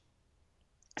much.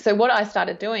 So what I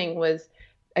started doing was,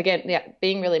 again,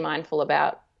 being really mindful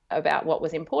about what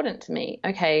was important to me.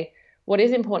 Okay, what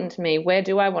is important to me? Where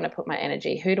do I want to put my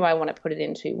energy? Who do I want to put it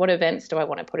into? What events do I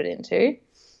want to put it into?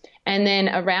 And then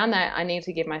around that, I need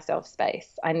to give myself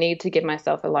space. I need to give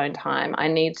myself alone time. I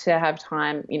need to have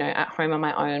time, at home on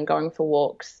my own, going for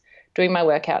walks, doing my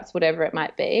workouts, whatever it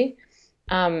might be,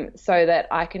 so that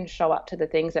I can show up to the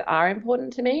things that are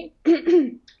important to me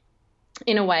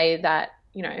in a way that,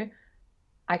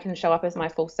 I can show up as my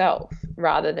full self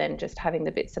rather than just having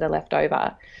the bits that are left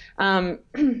over.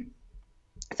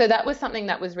 So that was something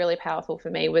that was really powerful for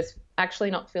me, was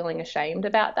actually not feeling ashamed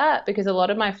about that, because a lot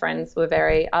of my friends are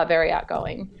very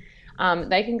outgoing.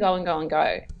 They can go and go and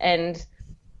go, and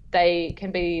they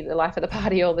can be the life of the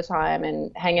party all the time and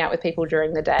hang out with people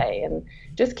during the day and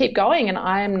just keep going. And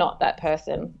I am not that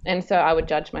person. And so I would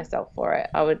judge myself for it.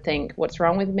 I would think, what's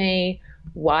wrong with me?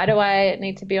 Why do I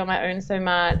need to be on my own so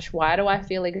much? Why do I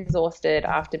feel exhausted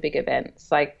after big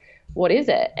events? Like, what is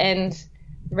it? And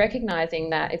recognizing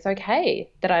that it's okay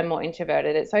that I'm more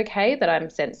introverted. It's okay that I'm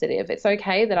sensitive. It's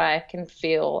okay that I can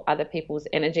feel other people's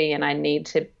energy, and I need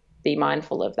to be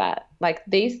mindful of that. Like,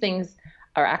 these things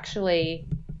are actually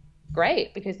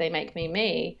great because they make me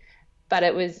me. But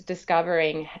it was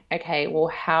discovering, okay, well,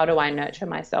 how do I nurture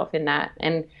myself in that?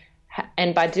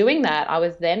 And by doing that, I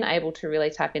was then able to really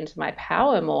tap into my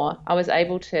power more. I was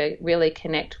able to really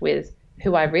connect with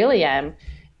who I really am.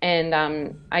 And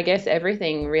I guess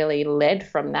everything really led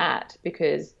from that,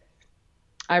 because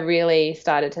I really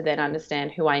started to then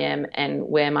understand who I am and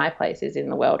where my place is in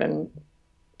the world,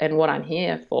 and what I'm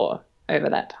here for over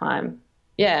that time.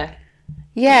 Yeah.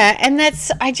 Yeah. And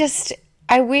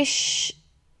I wish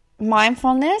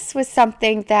mindfulness was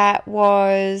something that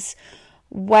was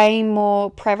way more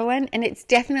prevalent, and it's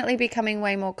definitely becoming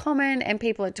way more common, and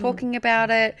people are talking about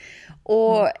it,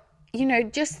 or,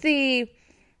 just the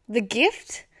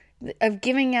gift of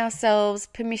giving ourselves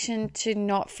permission to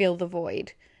not feel the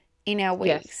void in our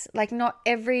weeks. Yes. Like, not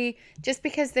just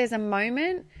because there's a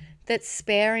moment that's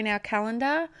spare in our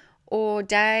calendar or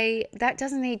day, that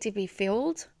doesn't need to be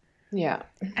filled. Yeah.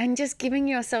 And just giving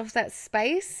yourself that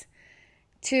space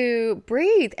to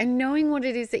breathe, and knowing what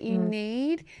it is that you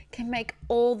need can make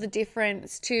all the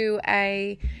difference to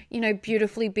a,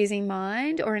 beautifully busy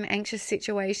mind or an anxious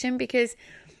situation. Because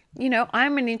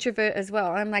I'm an introvert as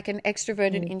well. I'm like an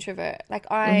extroverted introvert. Like,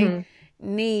 I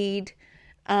need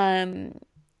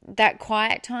that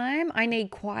quiet time. I need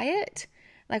quiet.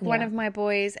 Like, one of my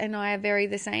boys and I are very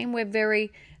the same. We're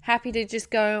very happy to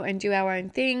just go and do our own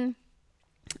thing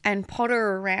and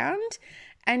potter around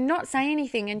and not say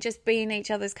anything and just be in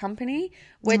each other's company.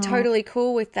 We're totally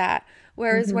cool with that.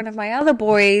 Whereas one of my other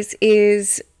boys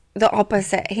is the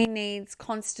opposite. He needs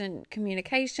constant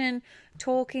communication,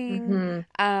 talking,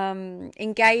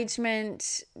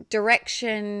 engagement,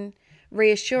 direction,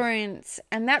 reassurance,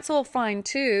 and that's all fine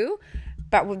too.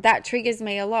 But that triggers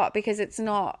me a lot, because it's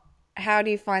not, how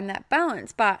do you find that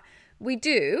balance? But we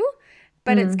do,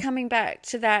 but it's coming back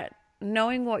to that,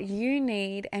 knowing what you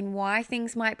need and why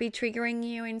things might be triggering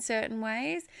you in certain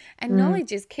ways. And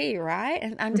knowledge is key, right?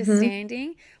 And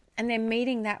understanding. And then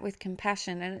meeting that with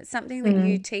compassion. And it's something that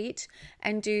you teach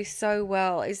and do so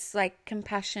well, is like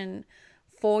compassion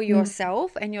for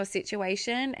yourself and your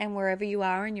situation and wherever you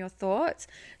are in your thoughts.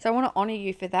 So I want to honor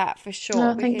you for that, for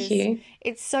sure. Oh, thank you.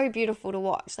 It's so beautiful to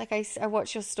watch. Like, I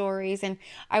watch your stories, and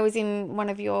I was in one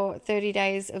of your 30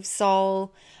 Days of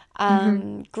Soul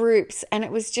groups, and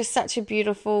it was just such a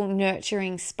beautiful,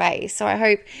 nurturing space. So I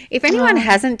hope, if anyone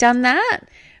hasn't done that,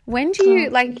 when do you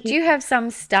do you have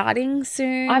some starting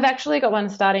soon? I've actually got one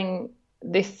starting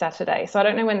this Saturday, so I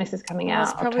don't know when this is coming out.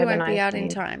 It probably October won't be 19th. out in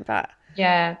time, but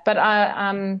yeah. But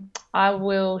I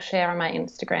will share on my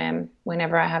Instagram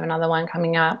whenever I have another one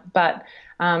coming up. But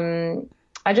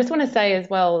I just want to say as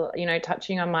well,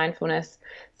 touching on mindfulness,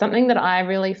 something that I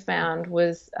really found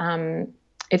was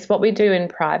it's what we do in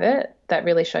private that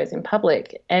really shows in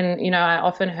public. And I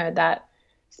often heard that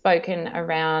spoken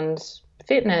around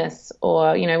fitness,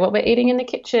 or what we're eating in the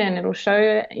kitchen, it'll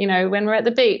show when we're at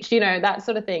the beach, that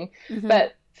sort of thing.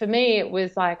 But for me, it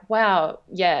was like, wow,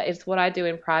 yeah, it's what I do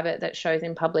in private that shows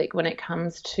in public when it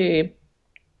comes to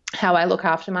how I look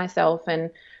after myself and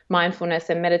mindfulness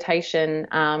and meditation,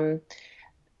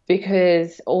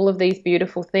 because all of these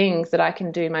beautiful things that I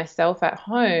can do myself at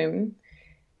home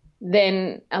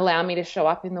then allow me to show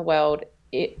up in the world,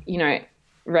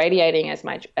 radiating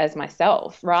as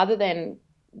myself, rather than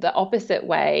the opposite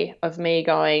way of me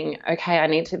going, okay, I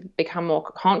need to become more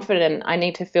confident. I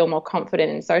need to feel more confident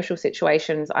in social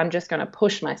situations. I'm just going to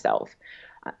push myself.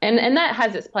 And that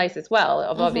has its place as well,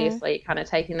 of obviously kind of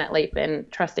taking that leap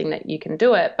and trusting that you can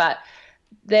do it. But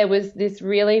there was this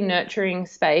really nurturing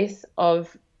space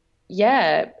of,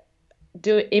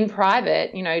 in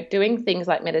private, doing things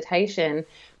like meditation,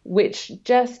 which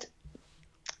just,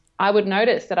 I would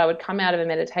notice that I would come out of a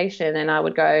meditation and I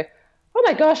would go, oh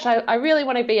my gosh, I really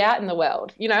want to be out in the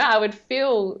world. I would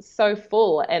feel so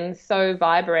full and so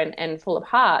vibrant and full of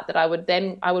heart that I would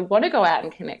want to go out and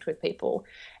connect with people.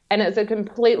 And it's a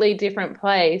completely different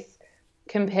place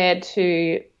compared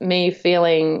to me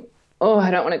feeling, oh,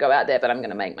 I don't want to go out there, but I'm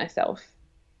going to make myself.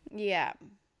 Yeah.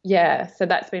 Yeah, so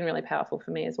that's been really powerful for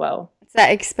me as well. It's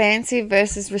that expansive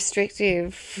versus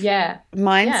restrictive Yeah.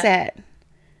 mindset. Yeah,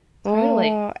 totally.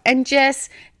 Oh, and Jess,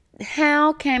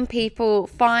 how can people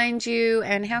find you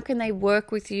and how can they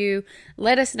work with you?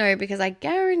 Let us know, because I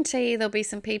guarantee there'll be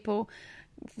some people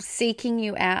seeking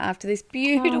you out after this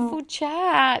beautiful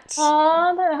chat.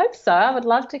 Oh, I hope so. I would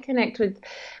love to connect with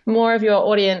more of your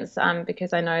audience,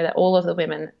 because I know that all of the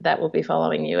women that will be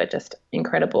following you are just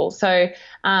incredible. So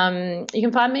you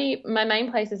can find me, my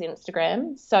main place is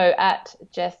Instagram, so at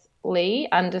Jess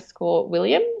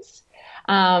Lee_Williams.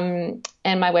 And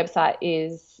my website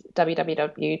is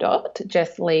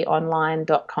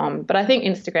www.jessleeonline.com. But I think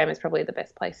Instagram is probably the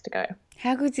best place to go.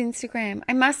 How good's Instagram?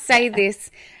 I must say this,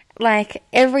 like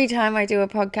every time I do a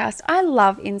podcast, I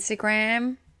love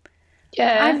Instagram.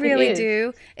 Yeah, I really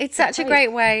do. It's such a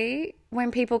great way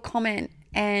when people comment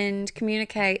and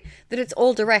communicate that it's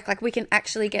all direct. Like we can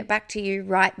actually get back to you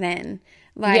right then,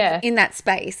 like in that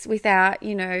space without,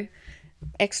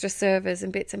 extra servers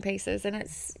and bits and pieces. And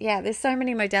it's, there's so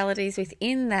many modalities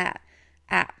within that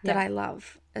app that I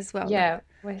love as well. Yeah,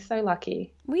 we're so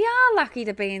lucky. We are lucky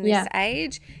to be in this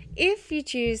age if you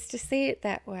choose to see it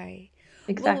that way.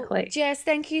 Exactly. Well, Jess,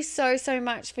 thank you so, so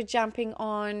much for jumping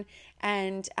on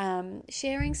and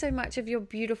sharing so much of your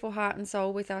beautiful heart and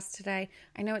soul with us today.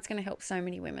 I know it's going to help so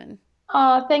many women.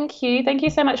 Oh, thank you. Thank you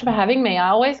so much for having me.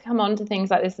 I always come on to things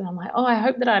like this and I'm like, I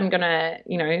hope that I'm going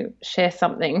to, share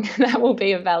something that will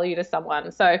be of value to someone.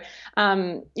 So,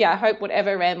 I hope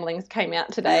whatever ramblings came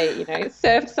out today,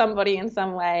 served somebody in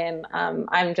some way. And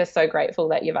I'm just so grateful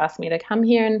that you've asked me to come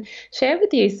here and share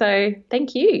with you. So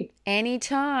thank you.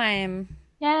 Anytime.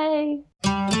 Yay.